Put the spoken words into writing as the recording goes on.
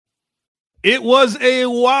It was a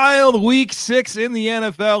wild week 6 in the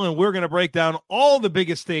NFL, and we're going to break down all the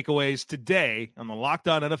biggest takeaways today on the Locked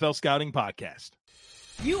On NFL Scouting Podcast.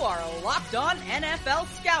 You are Locked On NFL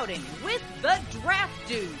Scouting with the Draft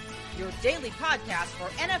Dudes, your daily podcast for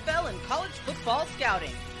NFL and college football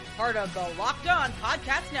scouting. Part of the Locked On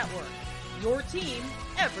Podcast Network, your team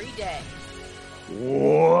every day.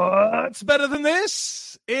 What's better than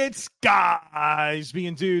this? It's guys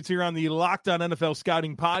being dudes here on the Locked On NFL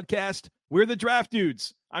Scouting Podcast. We're the Draft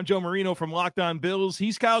Dudes. I'm Joe Marino from Locked On Bills.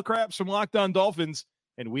 He's Kyle Craps from Locked On Dolphins.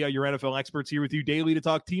 And we are your NFL experts here with you daily to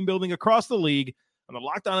talk team building across the league on the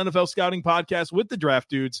Locked On NFL Scouting Podcast with the Draft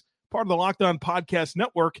Dudes, part of the Locked On Podcast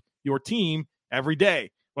Network, your team every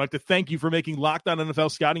day. I'd like to thank you for making Locked On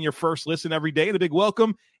NFL Scouting your first listen every day. And a big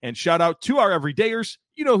welcome and shout out to our everydayers.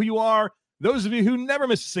 You know who you are. Those of you who never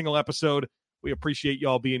miss a single episode, we appreciate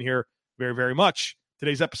y'all being here very, very much.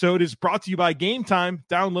 Today's episode is brought to you by Game Time.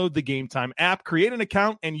 Download the Game Time app, create an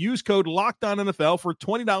account, and use code LOCKEDONNFL for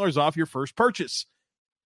 $20 off your first purchase.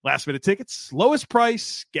 Last minute tickets, lowest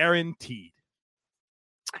price, guaranteed.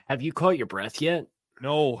 Have you caught your breath yet?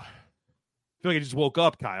 No. I feel like I just woke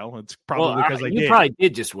up, Kyle. It's probably because I did. You probably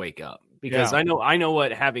did just wake up because I know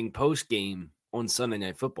what having post game on Sunday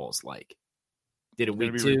Night Football is like. Did it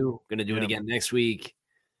week 2, going to do it again next week.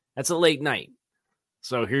 That's a late night.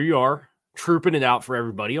 So here you are, trooping it out for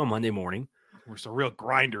everybody on Monday morning. We're a real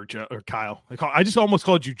grinder, Kyle. I just almost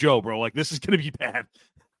called you Joe, bro. Like, this is going to be bad.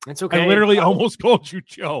 It's okay. I literally almost called you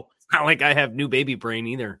Joe. It's not like I have new baby brain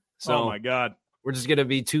either. So oh, my God. We're just going to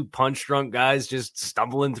be two punch-drunk guys just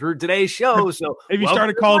stumbling through today's show. So have you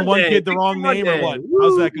started calling one kid the wrong name or what? Woo!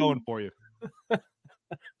 How's that going for you?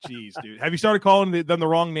 Jeez, dude. Have you started calling them the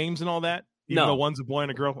wrong names and all that? Even though one's a boy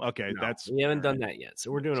and a girl? Okay, no, we haven't done that yet,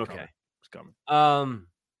 so we're doing okay. It's coming.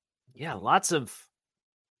 Yeah, lots of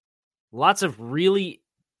really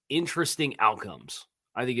interesting outcomes,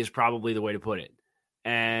 I think is probably the way to put it.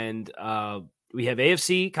 And we have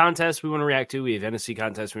AFC contests we want to react to. We have NFC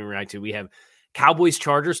contests we want to react to. We have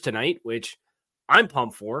Cowboys-Chargers tonight, which I'm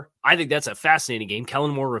pumped for. I think that's a fascinating game.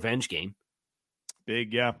 Kellen Moore revenge game.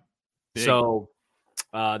 Big, yeah. Big. So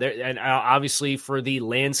obviously for the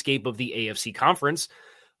landscape of the AFC conference,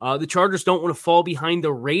 the Chargers don't want to fall behind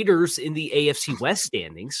the Raiders in the AFC West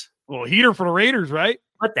standings. Well, heater for the Raiders, right?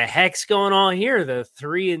 What the heck's going on here? The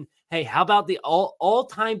 3 and hey, how about the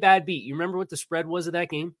all-time bad beat? You remember what the spread was of that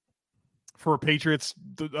game for Patriots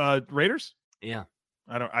Raiders? Yeah,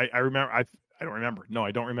 I remember. I don't remember. No,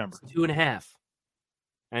 I don't remember. 2.5.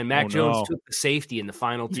 And Mac Jones took the safety in the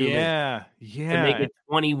final 2 minutes. Yeah. To make it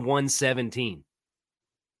 21-17.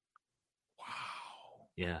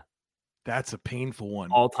 Yeah. That's a painful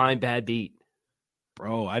one. All-time bad beat.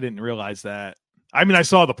 Bro, I didn't realize that. I mean, I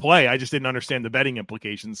saw the play. I just didn't understand the betting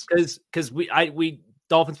implications. Because we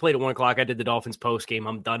Dolphins played at 1 o'clock. I did the Dolphins post game.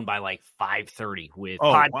 I'm done by like 5:30 with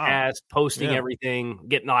podcast, posting everything,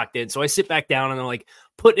 get knocked in. So I sit back down and I'm like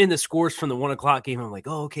putting in the scores from the 1 o'clock game. I'm like,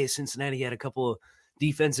 oh, okay, Cincinnati had a couple of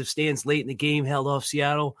defensive stands late in the game, held off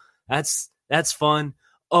Seattle. That's fun.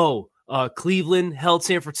 Cleveland held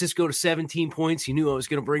San Francisco to 17 points. You knew I was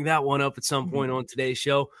going to bring that one up at some point on today's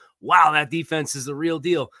show. Wow, that defense is the real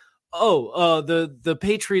deal. The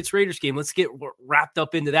Patriots-Raiders game. Let's get wrapped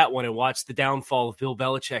up into that one and watch the downfall of Bill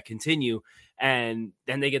Belichick continue. And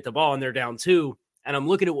then they get the ball and they're down 2. And I'm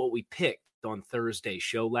looking at what we picked on Thursday's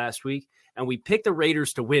show last week. And we picked the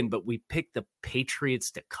Raiders to win, but we picked the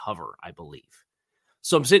Patriots to cover, I believe.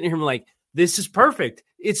 So I'm sitting here and I'm like, this is perfect.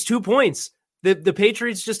 It's 2 points. The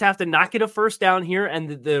Patriots just have to knock it a first down here,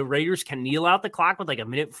 and the Raiders can kneel out the clock with like a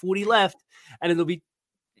minute 40 left, and it'll be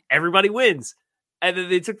everybody wins. And then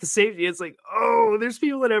they took the safety. It's like, oh, there's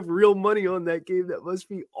people that have real money on that game. That must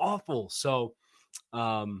be awful. So,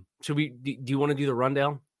 do you want to do the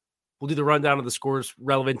rundown? We'll do the rundown of the scores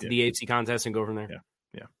relevant to the AFC contest and go from there.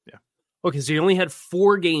 Yeah. Okay, so you only had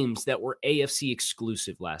 4 games that were AFC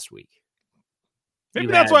exclusive last week. Maybe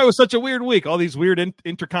that's why it was such a weird week. All these weird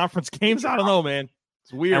interconference games. I don't know, man.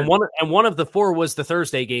 It's weird. And one of the 4 was the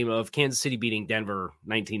Thursday game of Kansas City beating Denver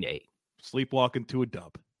 19-8. Sleepwalking to a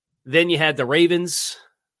dub. Then you had the Ravens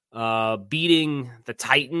beating the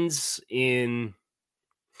Titans in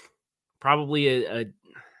probably a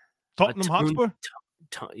Tottenham Hotspur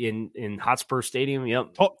in Hotspur Stadium.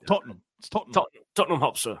 Yep, Tottenham. It's Tottenham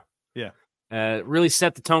Hotspur. Yeah. Really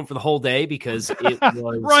set the tone for the whole day because it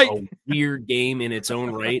was a weird game in its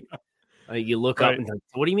own right. You look up and think,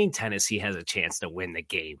 what do you mean Tennessee has a chance to win the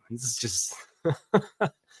game? It's just.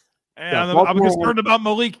 I'm concerned about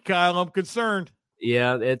Malik, Kyle. I'm concerned.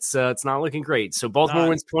 Yeah, it's not looking great. So Baltimore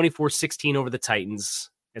wins 24-16 over the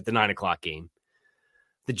Titans at the 9 o'clock game.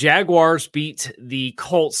 The Jaguars beat the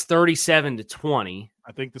Colts 37-20.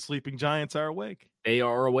 I think the sleeping Giants are awake. They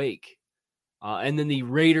are awake. And then the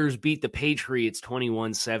Raiders beat the Patriots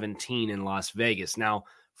 21-17 in Las Vegas. Now,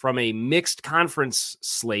 from a mixed conference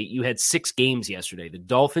slate, you had 6 games yesterday. The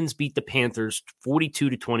Dolphins beat the Panthers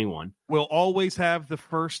 42-21. We'll always have the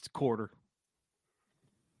first quarter.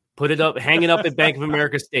 Put it up, hang it up at Bank of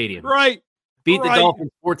America Stadium. Right. Beat the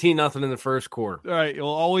Dolphins 14-0 in the first quarter. Right. You'll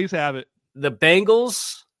always have it. The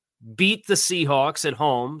Bengals beat the Seahawks at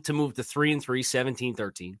home to move to 3-3,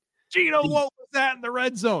 17-13. Gino, what was that in the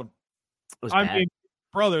red zone? I mean,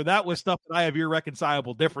 brother, that was stuff that I have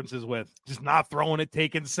irreconcilable differences with. Just not throwing it,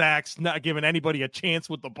 taking sacks, not giving anybody a chance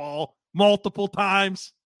with the ball multiple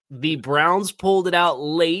times. The Browns pulled it out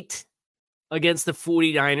late against the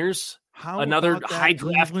 49ers. Another high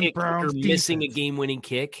draft kick missing a game-winning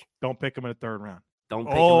kick. Don't pick him in the third round. Don't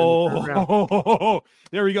pick him in the third round.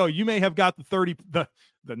 There we go. You may have got the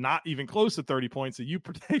not even close to 30 points that you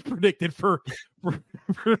predicted for the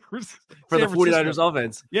 49ers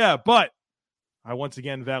offense. Yeah, but I once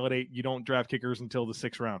again validate you don't draft kickers until the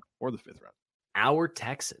 6th round or the 5th round. Our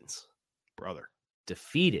Texans, brother,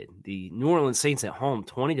 defeated the New Orleans Saints at home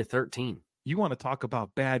 20-13. You want to talk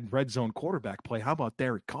about bad red zone quarterback play? How about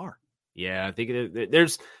Derek Carr? Yeah, I think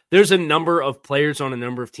there's a number of players on a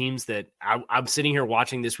number of teams that I'm sitting here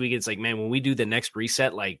watching this week. It's like, man, when we do the next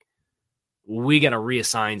reset, like we got to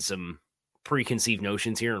reassign some preconceived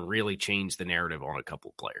notions here and really change the narrative on a couple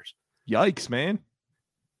of players. Yikes, man.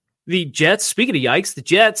 The Jets, speaking of yikes, the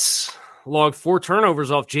Jets logged 4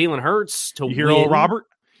 turnovers off Jalen Hurts to win. You hear old Robert?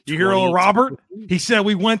 You hear old Robert? He said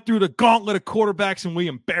we went through the gauntlet of quarterbacks and we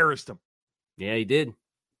embarrassed them. Yeah, he did.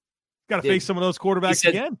 Got to face some of those quarterbacks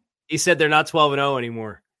again. He said they're not 12-0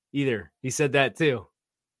 anymore either. He said that too.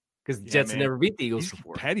 Because the Jets have never beat the Eagles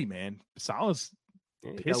before. Petty, man. Salah's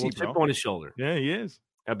pissy, chip on his shoulder. Yeah, he is.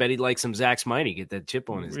 I bet he'd like some Zach Smiley, get that chip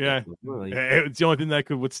on his neck. It's the only thing that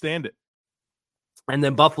could withstand it. And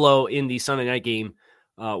then Buffalo in the Sunday night game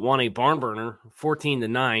won a barn burner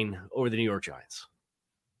 14-9 over the New York Giants.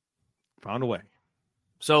 Found a way.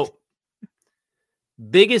 So,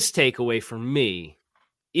 biggest takeaway for me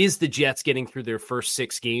is the Jets getting through their first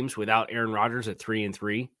 6 games without Aaron Rodgers at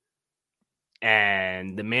 3-3.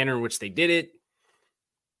 And the manner in which they did it,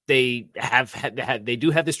 they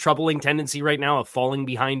do have this troubling tendency right now of falling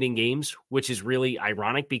behind in games, which is really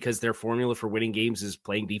ironic because their formula for winning games is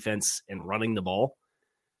playing defense and running the ball.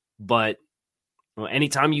 But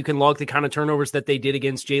anytime you can log the kind of turnovers that they did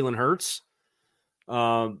against Jalen Hurts,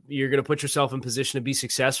 you're going to put yourself in position to be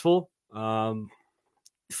successful.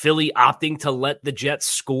 Philly opting to let the Jets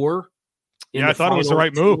score. I thought it was the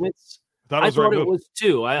right move. I thought it was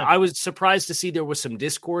too. I was surprised to see there was some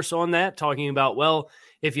discourse on that, talking about, well,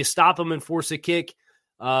 if you stop them and force a kick,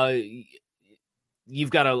 you've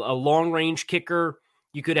got a long-range kicker.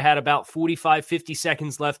 You could have had about 45, 50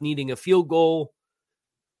 seconds left needing a field goal.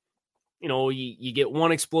 You know, you get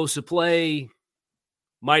one explosive play.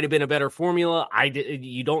 Might have been a better formula.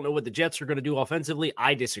 You don't know what the Jets are going to do offensively.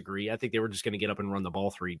 I disagree. I think they were just going to get up and run the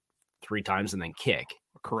ball three times and then kick.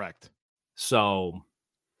 Correct. So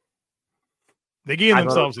they gave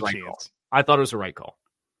themselves a chance. I thought it was the right call.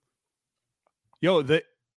 Yo, the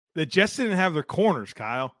Jets didn't have their corners,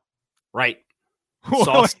 Kyle. Right.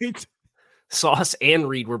 Sauce and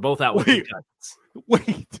Reed were both out with concussions.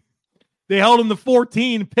 Wait. They held him to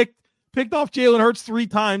 14, picked off Jalen Hurts 3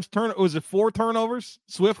 times. Was it 4 turnovers?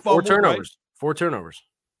 Swift fumble, 4 turnovers. Right? 4 turnovers.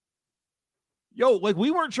 Yo, like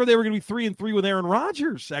we weren't sure they were going to be 3-3 with Aaron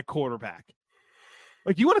Rodgers at quarterback.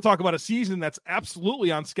 Like you want to talk about a season that's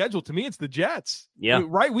absolutely on schedule. To me, it's the Jets. Yeah.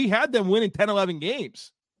 Right. We had them winning 10, 11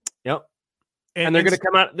 games. Yep. And they're going to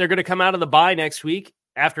come out. They're going to come out of the bye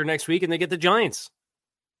after next week, and they get the Giants.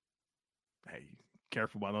 Hey,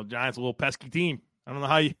 careful about those Giants. A little pesky team. I don't know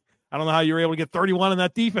how you were able to get 31 in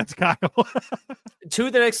that defense, Kyle. 2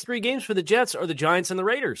 of the next 3 games for the Jets are the Giants and the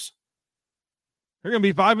Raiders. They're going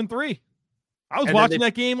to be 5-3. I was watching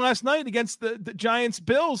that game last night against the Giants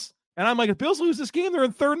Bills, and I'm like, if Bills lose this game, they're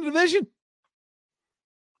in 3rd in the division.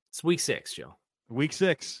 It's week 6, Joe. Week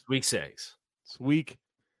 6. Week 6. It's week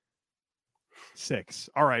 6.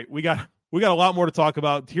 All right, we got a lot more to talk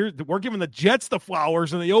about here. We're giving the Jets the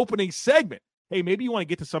flowers in the opening segment. Hey, maybe you want to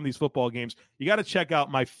get to some of these football games. You got to check out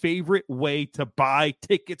my favorite way to buy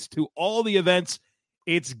tickets to all the events.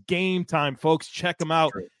 It's Game Time, folks. Check them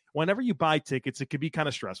out. Whenever you buy tickets, it can be kind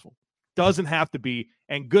of stressful. Doesn't have to be.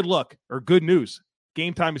 And good luck or good news.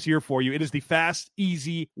 Game Time is here for you. It is the fast,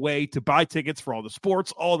 easy way to buy tickets for all the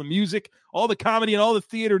sports, all the music, all the comedy, and all the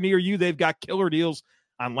theater near you. They've got killer deals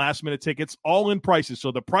on last-minute tickets, all in prices.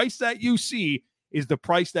 So the price that you see is the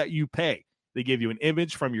price that you pay. They give you an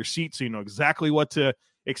image from your seat so you know exactly what to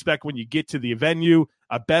expect when you get to the venue,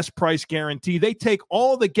 a best price guarantee. They take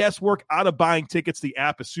all the guesswork out of buying tickets. The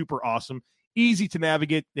app is super awesome, easy to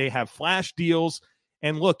navigate. They have flash deals.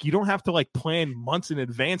 And look, you don't have to plan months in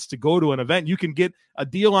advance to go to an event. You can get a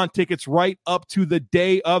deal on tickets right up to the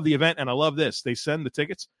day of the event. And I love this. They send the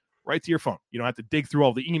tickets right to your phone. You don't have to dig through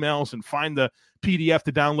all the emails and find the PDF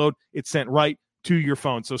to download. It's sent right to your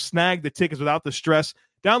phone. So snag the tickets without the stress.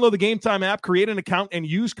 Download the Game Time app, create an account, and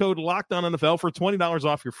use code LOCKEDONNFL for $20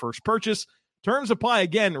 off your first purchase. Terms apply.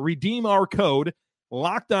 Again, redeem our code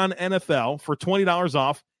LOCKEDONNFL for $20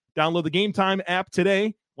 off. Download the Game Time app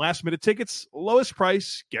today. Last minute tickets, lowest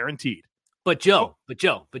price guaranteed. But Joe.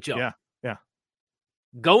 Yeah.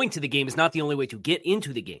 Going to the game is not the only way to get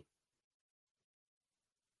into the game.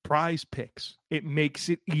 Prize Picks. It makes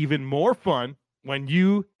it even more fun when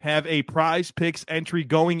you have a Prize Picks entry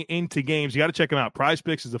going into games. You got to check them out. Prize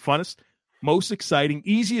Picks is the funnest, most exciting,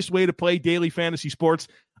 easiest way to play daily fantasy sports.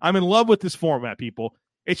 I'm in love with this format, people.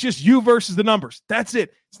 It's just you versus the numbers. That's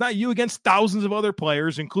it. It's not you against thousands of other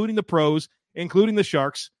players, including the pros, including the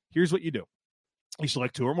Sharks. Here's what you do. You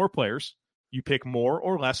select 2 or more players. You pick more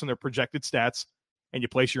or less on their projected stats, and you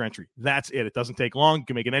place your entry. That's it. It doesn't take long. You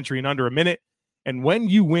can make an entry in under a minute. And when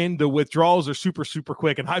you win, the withdrawals are super, super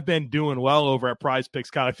quick. And I've been doing well over at Prize Picks,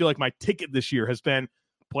 Kyle. I feel like my ticket this year has been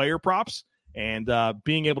player props and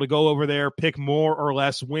being able to go over there, pick more or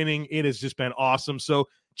less, winning. It has just been awesome. So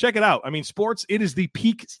check it out. I mean, sports, it is the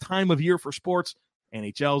peak time of year for sports.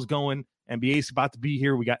 NHL's going. NBA's about to be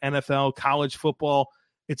here. We got NFL, college football.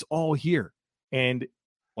 It's all here. And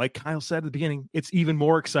like Kyle said at the beginning, it's even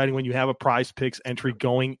more exciting when you have a Prize Picks entry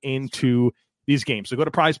going into these games. So go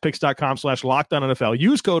to prizepicks.com/LockedOnNFL.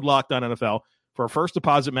 Use code LockedOnNFL for a first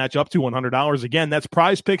deposit match up to $100. Again, that's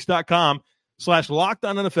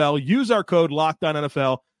prizepicks.com/LockedOnNFL. Use our code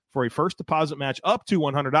LockedOnNFL for a first deposit match up to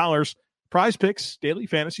 $100. Prize Picks, daily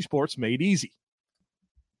fantasy sports made easy.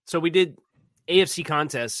 So we did AFC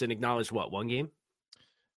contests and acknowledged what, 1 game?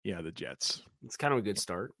 Yeah, the Jets. It's kind of a good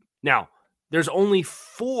start. Now, there's only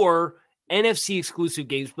 4 NFC exclusive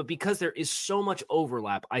games, but because there is so much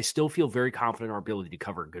overlap, I still feel very confident in our ability to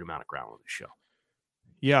cover a good amount of ground on the show.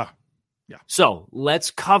 Yeah. So let's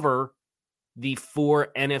cover the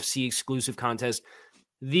 4 NFC exclusive contests.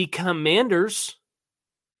 The Commanders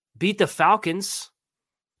beat the Falcons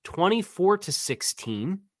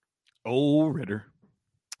 24-16. Oh, Ritter.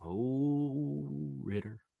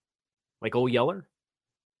 Like old Yeller?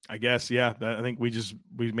 I guess, yeah. I think we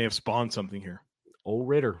may have spawned something here. Old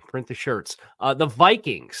Ritter, print the shirts. The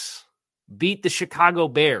Vikings beat the Chicago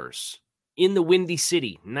Bears in the Windy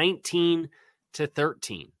City, 19-13.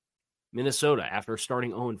 Minnesota, after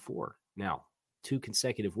starting 0-4, now 2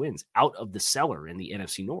 consecutive wins out of the cellar in the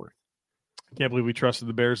NFC North. I can't believe we trusted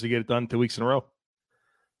the Bears to get it done 2 weeks in a row.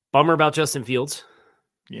 Bummer about Justin Fields.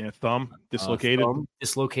 Yeah, thumb dislocated.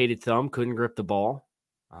 Dislocated thumb, couldn't grip the ball.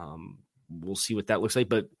 We'll see what that looks like,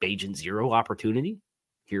 but Bajan 0 opportunity.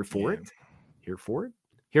 Here for it. Here for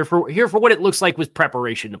what it looks like with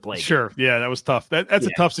preparation to play. Sure. Yeah, that was tough. That's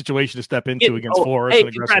a tough situation to step into against Flores. Hey,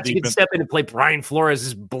 congrats, you can step in and play Brian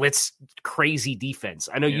Flores' blitz crazy defense.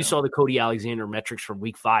 I know you saw the Cody Alexander metrics from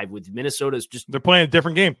week 5 with Minnesota's just. They're playing a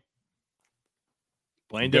different game.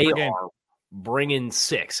 They are bringing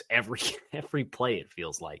 6 every play, it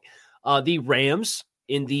feels like. The Rams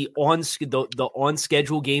in the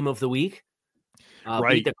on-schedule game of the week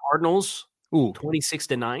beat the Cardinals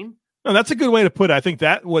 26-9. No, that's a good way to put it. I think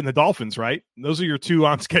that when the Dolphins, right? Those are your 2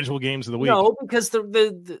 on-schedule games of the week. No, because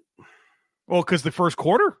because the first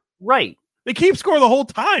quarter? Right. They keep scoring the whole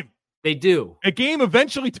time. They do. A game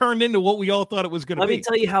eventually turned into what we all thought it was going to be. Let me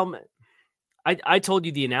tell you how I told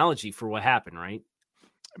you the analogy for what happened, right?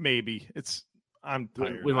 Maybe. I'm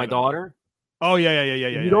tired. With my daughter? Oh, yeah.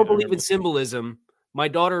 You don't believe in symbolism. My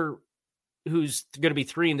daughter, who's going to be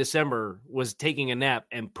 3 in December, was taking a nap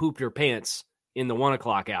and pooped her pants in the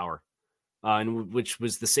 1:00 hour, which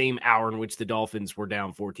was the same hour in which the Dolphins were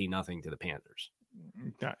down 14-0 to the Panthers.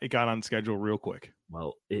 It got on schedule real quick.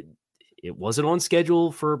 Well, it wasn't on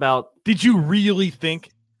schedule for about. Did you really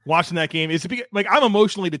think watching that game? Is it like I'm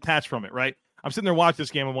emotionally detached from it, right? I'm sitting there watching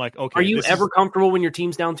this game. I'm like, okay. Are you ever comfortable when your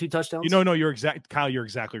team's down 2 touchdowns? No, Kyle, you're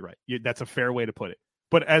exactly right. That's a fair way to put it.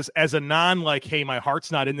 But as a non, hey, my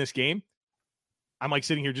heart's not in this game, I'm like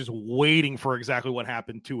sitting here just waiting for exactly what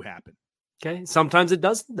happened to happen. Okay. Sometimes it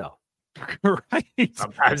doesn't, though. Right.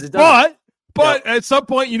 Sometimes it doesn't. But at some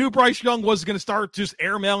point, you knew Bryce Young was going to start just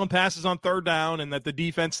airmailing passes on third down, and that the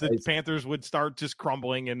defense, the Panthers, would start just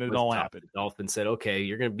crumbling, and it all happened. The Dolphins said, "Okay,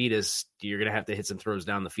 you're going to beat us. You're going to have to hit some throws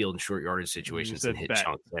down the field in short yardage situations and hit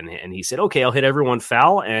chunks." And he said, "Okay, I'll hit everyone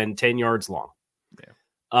foul and 10 yards long."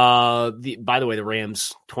 Yeah. By the way, the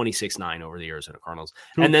Rams 26-9 over the Arizona Cardinals,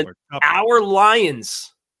 and then our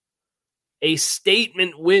Lions. A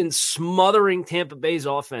statement win, smothering Tampa Bay's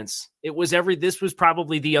offense. This was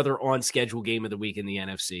probably the other on-schedule game of the week in the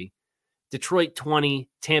NFC. Detroit 20,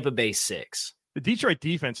 Tampa Bay 6. The Detroit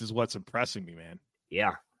defense is what's impressing me, man.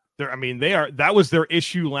 Yeah. That was their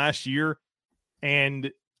issue last year.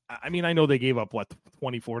 And I know they gave up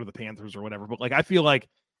 24 to the Panthers or whatever, but I feel like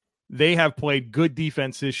they have played good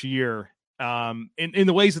defense this year. In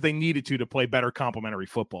the ways that they needed to play better complementary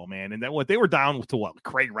football, man. And that they were down to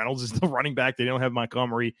Craig Reynolds is the running back. They don't have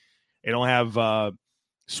Montgomery. They don't have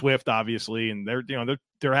Swift, obviously. And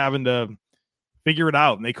they're having to figure it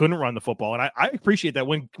out, and they couldn't run the football. And I appreciate that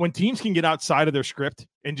when teams can get outside of their script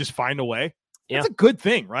and just find a way. That's a good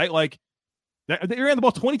thing, right? They ran the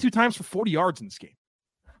ball 22 times for 40 yards in this game.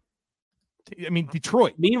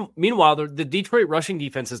 Detroit. Meanwhile, the Detroit rushing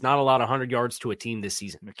defense has not allowed 100 yards to a team this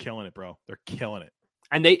season. They're killing it, bro. They're killing it.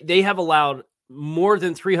 And they have allowed more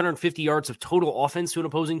than 350 yards of total offense to an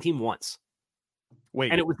opposing team once.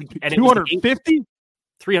 Wait, and it was 250?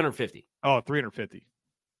 350. Oh, 350.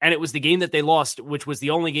 And it was the game that they lost, which was the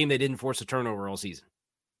only game they didn't force a turnover all season.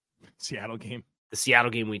 Seattle game. The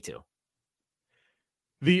Seattle game week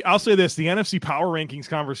 2. I'll say this, the NFC power rankings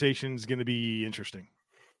conversation is going to be interesting.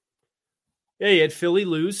 Yeah, you had Philly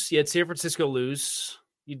lose. You had San Francisco lose.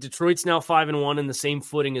 Detroit's now 5-1 in the same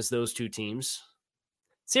footing as those two teams.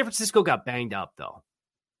 San Francisco got banged up, though.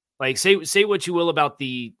 Say what you will about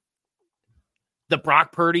the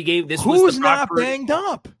Brock Purdy game. Who's not banged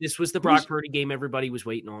up? This was the Brock Purdy game everybody was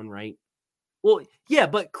waiting on, right? Well, yeah,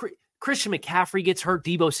 but Christian McCaffrey gets hurt.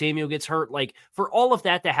 Deebo Samuel gets hurt. For all of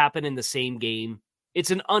that to happen in the same game,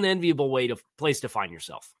 it's an unenviable place to find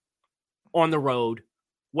yourself. On the road.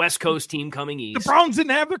 West Coast team coming east. The Browns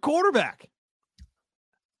didn't have their quarterback.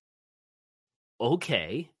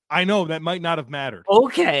 Okay. I know that might not have mattered.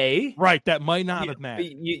 Okay. Right, that might not have mattered.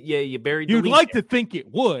 You buried the You'd lead like there. to think it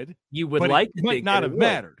would. You would like to think it might not have would.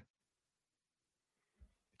 mattered.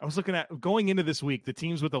 I was looking at going into this week, the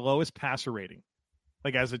teams with the lowest passer rating,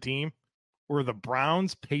 as a team, were the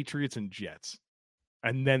Browns, Patriots, and Jets.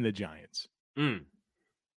 And then the Giants. Mm.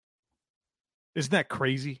 Isn't that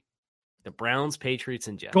crazy? The Browns, Patriots,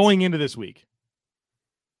 and Jets. Going into this week.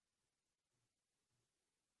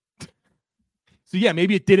 So, yeah,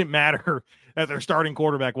 maybe it didn't matter that their starting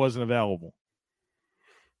quarterback wasn't available.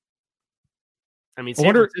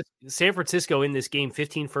 San Francisco in this game,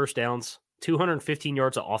 15 first downs, 215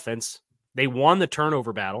 yards of offense. They won the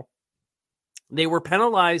turnover battle. They were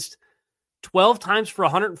penalized 12 times for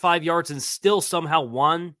 105 yards and still somehow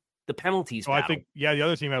won the penalties battle. I think, the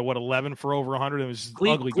other team had 11 for over 100. It was just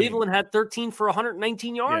ugly. Cleveland had 13 for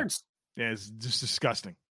 119 yards. Yeah, it's just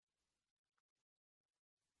disgusting.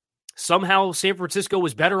 Somehow San Francisco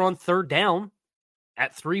was better on third down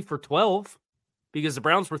at 3 for 12 because the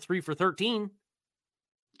Browns were 3 for 13.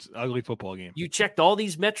 It's an ugly football game. You checked all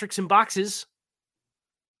these metrics and boxes.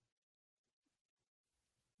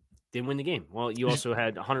 Didn't win the game. Well, you also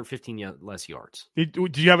had 115 less yards.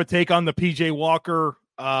 Did you have a take on the PJ Walker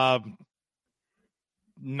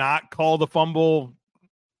not call the fumble,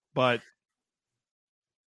 but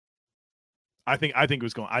I think it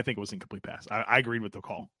was incomplete pass. I agreed with the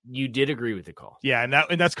call. You did agree with the call. Yeah,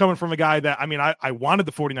 and that's coming from a guy that I wanted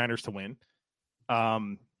the 49ers to win.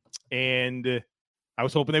 And I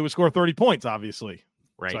was hoping they would score 30 points, obviously.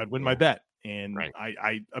 Right. So I'd win my bet. And right.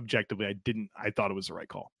 I objectively I thought it was the right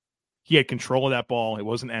call. He had control of that ball. It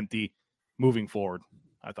wasn't empty. Moving forward,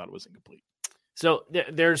 I thought it was incomplete. So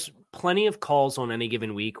there's plenty of calls on any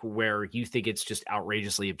given week where you think it's just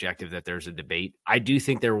outrageously objective that there's a debate. I do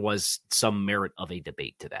think there was some merit of a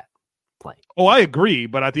debate to that play. Oh, I agree,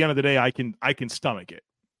 but at the end of the day, I can stomach it.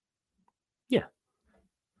 Yeah.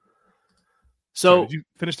 So did you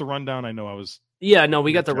finish the rundown? I know I was. Yeah, no,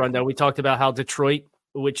 we got the rundown. We talked about how Detroit's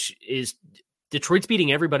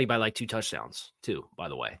beating everybody by 2 touchdowns too, by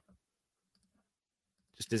the way.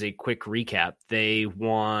 Just as a quick recap, they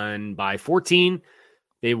won by 14,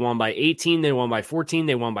 they won by 18, they won by 14,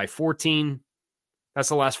 they won by 14. That's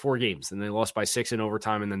the last 4 games. And they lost by 6 in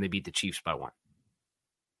overtime, and then they beat the Chiefs by 1.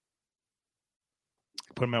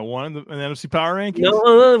 Put them at 1 in the NFC Power Rankings?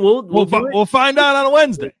 No, we'll find out on a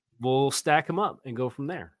Wednesday. We'll stack them up and go from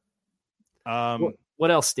there.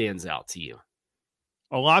 What else stands out to you?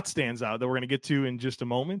 A lot stands out that we're going to get to in just a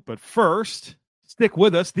moment. But first, Stick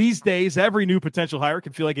with us. These days, every new potential hire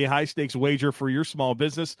can feel like a high-stakes wager for your small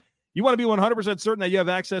business. You want to be 100% certain that you have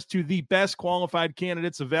access to the best qualified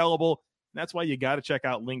candidates available. That's why you got to check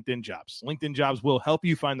out LinkedIn Jobs. LinkedIn Jobs will help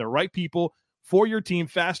you find the right people for your team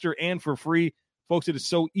faster and for free. Folks, it is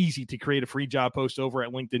so easy to create a free job post over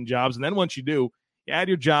at LinkedIn Jobs. And then once you do, you add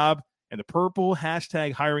your job and the purple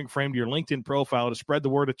hashtag hiring frame to your LinkedIn profile to spread the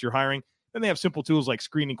word that you're hiring. Then they have simple tools like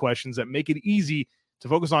screening questions that make it easy to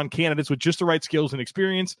focus on candidates with just the right skills and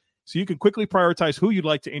experience so you can quickly prioritize who you'd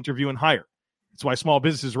like to interview and hire. That's why small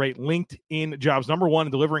businesses rate LinkedIn Jobs #1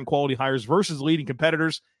 in delivering quality hires versus leading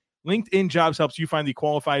competitors. LinkedIn Jobs helps you find the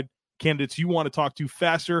qualified candidates you want to talk to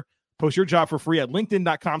faster. Post your job for free at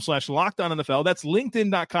linkedin.com/LockedOnNFL. That's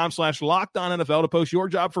linkedin.com/LockedOnNFL to post your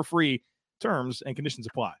job for free. Terms and conditions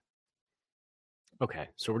apply. Okay,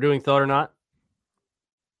 so we're doing thought or not?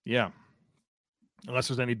 Yeah. Unless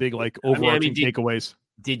there's any big, like, overarching takeaways.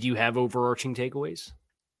 Did you have overarching takeaways?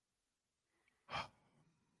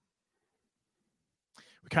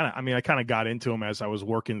 I kind of got into them as I was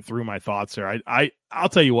working through my thoughts there. I'll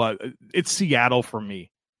tell you what, it's Seattle for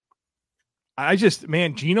me.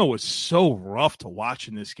 Geno was so rough to watch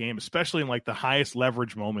in this game, especially in like the highest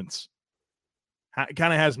leverage moments. It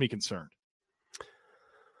kind of has me concerned.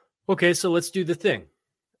 Okay, so let's do the thing.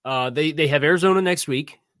 They have Arizona next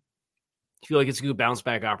week. I feel like it's a good bounce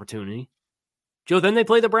back opportunity. Joe, then they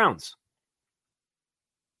play the Browns.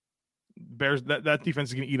 Bears, that defense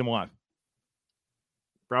is going to eat them alive.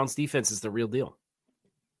 Browns defense is the real deal.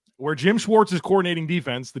 Where Jim Schwartz is coordinating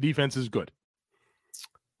defense, the defense is good.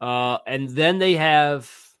 And then they have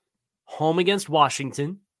home against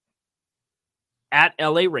Washington, at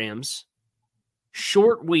LA Rams,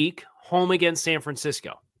 short week, home against San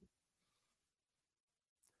Francisco.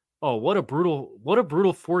 Oh, what a brutal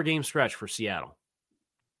 4-game stretch for Seattle.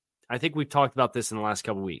 I think we've talked about this in the last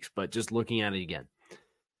couple of weeks, but just looking at it again.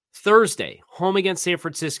 Thursday, home against San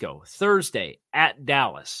Francisco. Thursday, at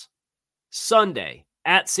Dallas. Sunday,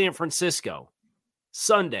 at San Francisco.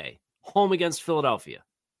 Sunday, home against Philadelphia.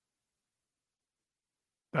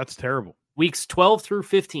 That's terrible. Weeks 12 through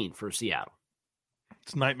 15 for Seattle.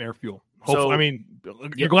 It's nightmare fuel.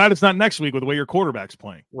 You're glad it's not next week with the way your quarterback's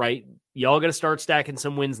playing. Right. Y'all got to start stacking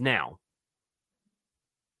some wins now.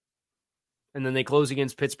 And then they close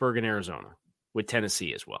against Pittsburgh and Arizona with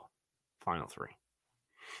Tennessee as well. Final 3.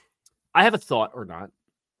 I have a thought or not.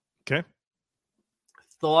 Okay.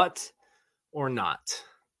 Thought or not.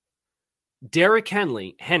 Derrick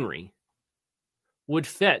Henry would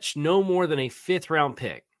fetch no more than a 5th-round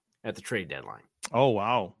pick at the trade deadline. Oh,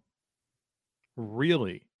 wow.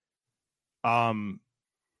 Really? A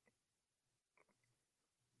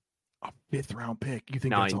 5th-round pick. You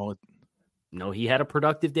think that's all? No, he had a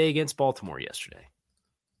productive day against Baltimore yesterday.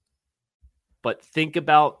 But think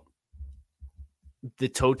about the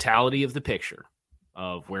totality of the picture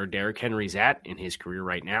of where Derrick Henry's at in his career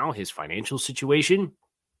right now, his financial situation,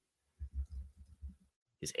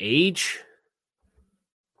 his age.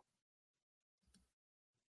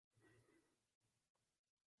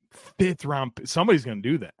 Fifth round. Somebody's going to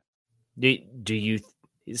do that. Do you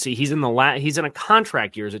see? He's in a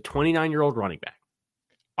contract year as a 29-year-old running back.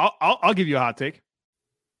 I'll give you a hot take.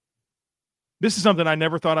 This is something I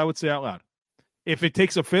never thought I would say out loud. If it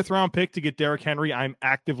takes a 5th-round pick to get Derrick Henry, I'm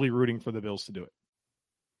actively rooting for the Bills to do it.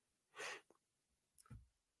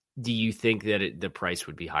 Do you think that the price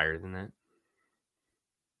would be higher than that?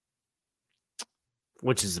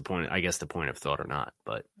 Which is the point, I guess, the point of thought or not.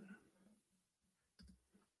 But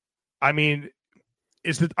I mean,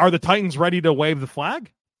 are the Titans ready to wave the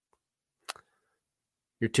flag?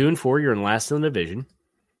 You're 2-4. You're in last in the division.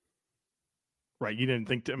 Right. You didn't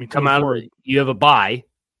think. Come out. You have a bye.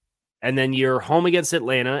 And then you're home against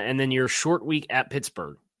Atlanta, and then you're short week at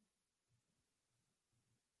Pittsburgh.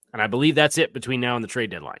 And I believe that's it between now and the trade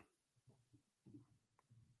deadline.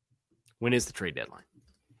 When is the trade deadline?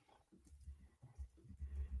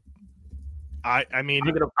 I'm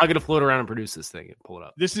gonna float around and produce this thing and pull it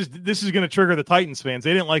up. This is going to trigger the Titans fans.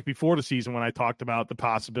 They didn't like before the season when I talked about the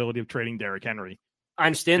possibility of trading Derrick Henry. I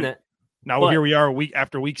understand that. Now here we are a week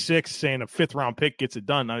after week 6 saying a 5th-round pick gets it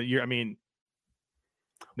done.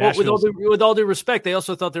 Well, with all due respect, they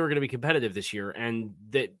also thought they were going to be competitive this year. And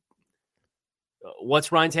that,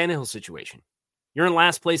 what's Ryan Tannehill's situation? You're in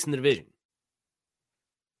last place in the division.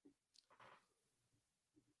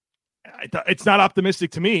 It's not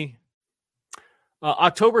optimistic to me.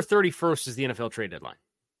 October 31st is the NFL trade deadline.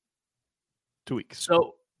 2 weeks.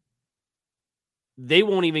 So they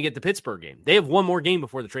won't even get the Pittsburgh game. They have one more game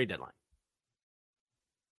before the trade deadline.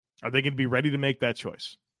 Are they going to be ready to make that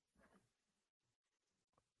choice?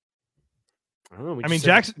 I don't know. I mean,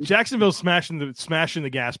 Jacksonville's smashing the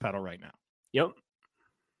gas pedal right now. Yep.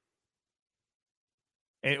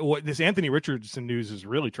 And what this Anthony Richardson news is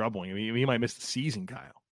really troubling. I mean, he might miss the season,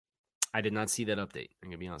 Kyle. I did not see that update. I'm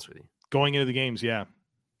going to be honest with you. Going into the games, yeah.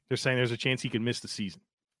 They're saying there's a chance he could miss the season.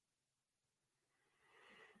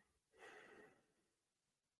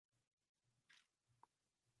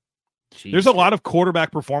 Jeez. There's a lot of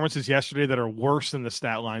quarterback performances yesterday that are worse than the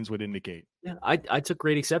stat lines would indicate. Yeah, I took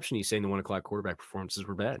great exception to you saying the 1 o'clock quarterback performances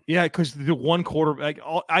were bad. Yeah, because the one quarterback,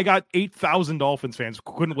 I got 8,000 Dolphins fans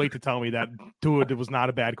couldn't wait to tell me that Tua was not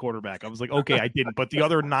a bad quarterback. I was like, okay, I didn't. But the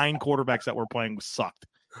other 9 quarterbacks that were playing sucked.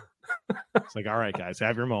 It's like, all right, guys,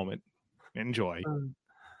 have your moment. Enjoy.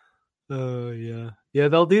 Yeah. Yeah,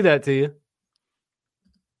 they'll do that to you.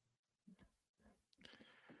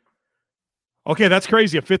 Okay, that's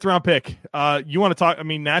crazy. A 5th-round pick. You want to talk? I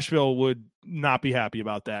mean, Nashville would not be happy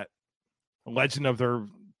about that. A legend of their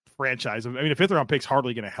franchise. I mean, a 5th-round pick's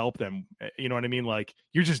hardly going to help them. You know what I mean? Like,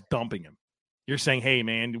 you're just dumping him. You're saying, hey,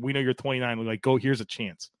 man, we know you're 29. We're like, go, here's a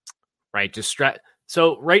chance. Right.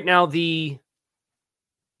 So right now, the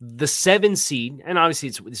 7 seed, and obviously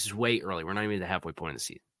this is way early. We're not even at the halfway point of the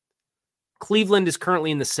season. Cleveland is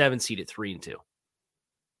currently in the 7 seed at 3-2.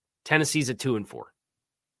 Tennessee's at 2-4.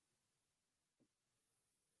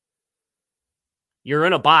 You're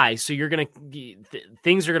in a bye, so you're going to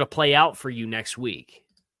things are going to play out for you next week.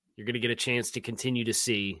 You're going to get a chance to continue to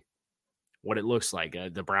see what it looks like.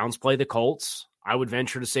 The Browns play the Colts. I would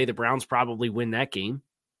venture to say the Browns probably win that game.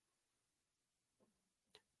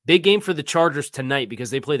 Big game for the Chargers tonight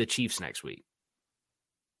because they play the Chiefs next week.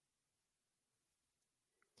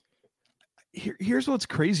 Here's what's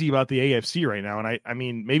crazy about the AFC right now, and I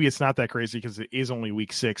mean, maybe it's not that crazy because it is only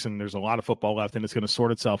week 6 and there's a lot of football left and it's going to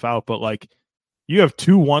sort itself out, but like, you have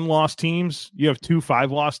 2 1-loss teams, you have 2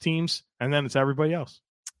 5-loss teams, and then it's everybody else.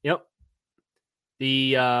 Yep.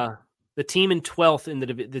 The team in 12th in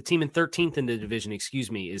the team in 13th in the division, is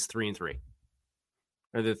 3-3.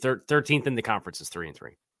 Or the 13th in the conference is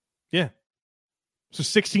 3-3. Yeah. So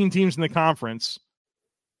 16 teams in the conference,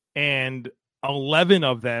 and 11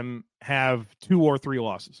 of them have 2 or 3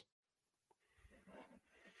 losses.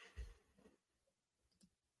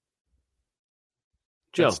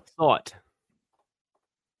 Joe, thought.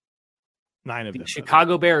 9 of them. The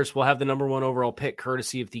Chicago Bears will have the number 1 overall pick,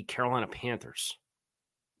 courtesy of the Carolina Panthers.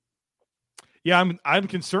 Yeah, I'm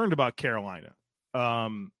concerned about Carolina,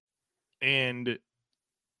 and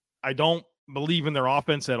I don't believe in their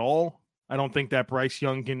offense at all. I don't think that Bryce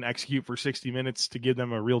Young can execute for 60 minutes to give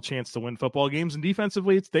them a real chance to win football games. And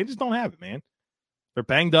defensively, they just don't have it, man. They're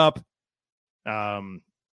banged up, and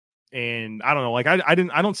I don't know. Like I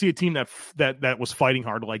don't see a team that was fighting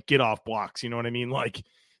hard to like get off blocks. You know what I mean? Like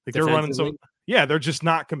they're running they're just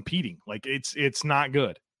not competing. Like it's not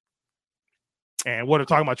good. And what I'm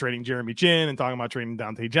talking about trading Jeremy Chin and talking about trading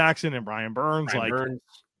Dante Jackson and Brian Burns.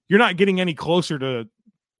 You're not getting any closer to.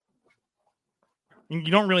 You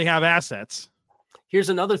don't really have assets. Here's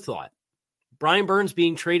another thought: Brian Burns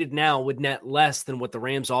being traded now would net less than what the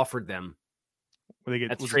Rams offered them. They get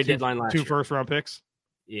at the trade deadline last year. 2 first-round picks.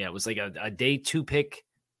 Yeah, it was like a day 2 pick,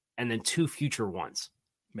 and then 2 future ones.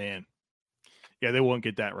 Man. Yeah, they won't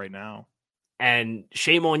get that right now. And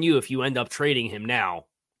shame on you if you end up trading him now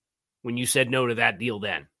when you said no to that deal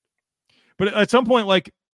then. But at some point,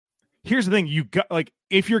 like, here's the thing. You got, like,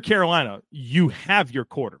 if you're Carolina, you have your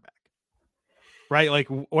quarterback, right? Like,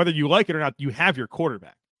 whether you like it or not, you have your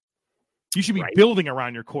quarterback. You should be building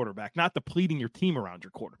around your quarterback, not depleting your team around your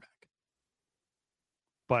quarterback.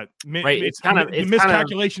 But it's kind of the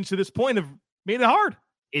miscalculations to this point have made it hard.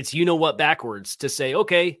 It's what backwards to say,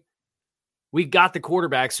 okay, we got the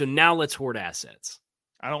quarterback, so now let's hoard assets.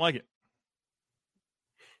 I don't like it.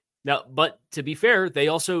 Now, but to be fair, they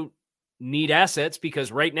also need assets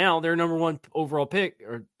because right now their number 1 overall pick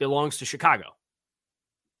belongs to Chicago.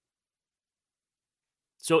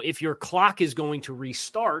 So if your clock is going to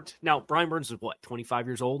restart, now Brian Burns is 25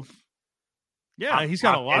 years old? Yeah, he's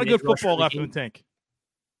got a lot of good football left in the tank.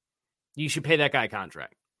 You should pay that guy a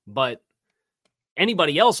contract. But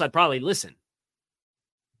anybody else, I'd probably listen.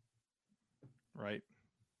 Right.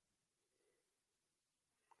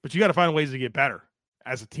 But you got to find ways to get better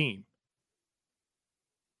as a team.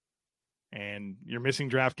 And you're missing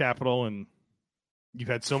draft capital, and you've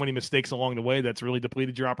had so many mistakes along the way that's really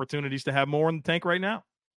depleted your opportunities to have more in the tank right now.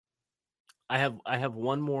 I have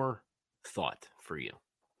one more thought for you.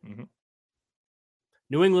 Mm-hmm.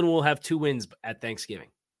 New England will have 2 wins at Thanksgiving.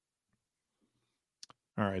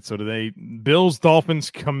 All right, so do they Bills,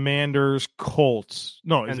 Dolphins, Commanders, Colts?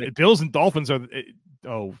 No, Bills and Dolphins are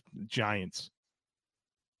Giants.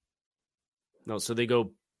 No, so they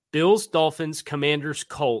go Bills, Dolphins, Commanders,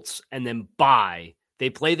 Colts, and then bye. They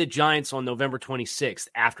play the Giants on November 26th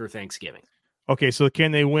after Thanksgiving. Okay, so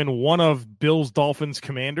can they win one of Bills, Dolphins,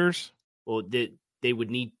 Commanders? Well, they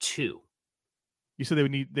would need 2. You said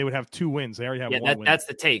they would have 2 wins. They already have one win. That's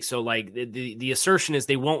the take. So like the assertion is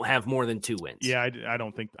they won't have more than 2 wins. Yeah, I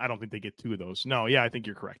don't think they get 2 of those. No, yeah, I think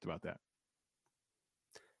you're correct about that.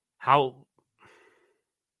 How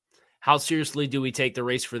seriously do we take the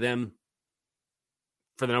race for them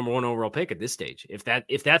for the number 1 overall pick at this stage? If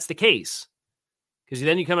that's the case, because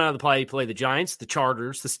then you come out of the play, you play the Giants, the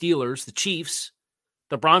Chargers, the Steelers, the Chiefs,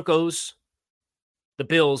 the Broncos, the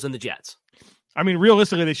Bills, and the Jets. I mean,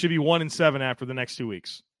 realistically, they should be 1-7 after the next 2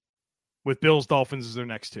 weeks, with Bills, Dolphins as their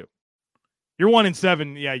next 2. You're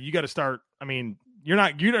 1-7, yeah. You got to start. I mean, you're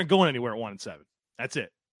not going anywhere at 1-7. That's it.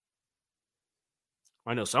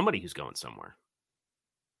 I know somebody who's going somewhere.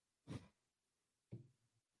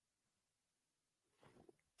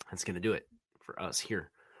 That's going to do it for us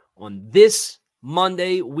here on this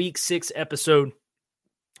Monday, Week 6 episode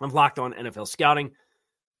of Locked On NFL Scouting.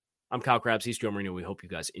 I'm Kyle Krabs. He's Joe Marino. We hope you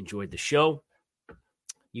guys enjoyed the show.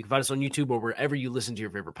 You can find us on YouTube or wherever you listen to your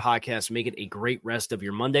favorite podcast. Make it a great rest of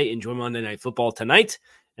your Monday. Enjoy Monday Night Football tonight,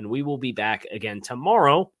 and we will be back again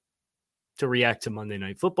tomorrow to react to Monday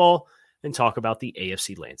Night Football and talk about the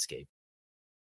AFC landscape.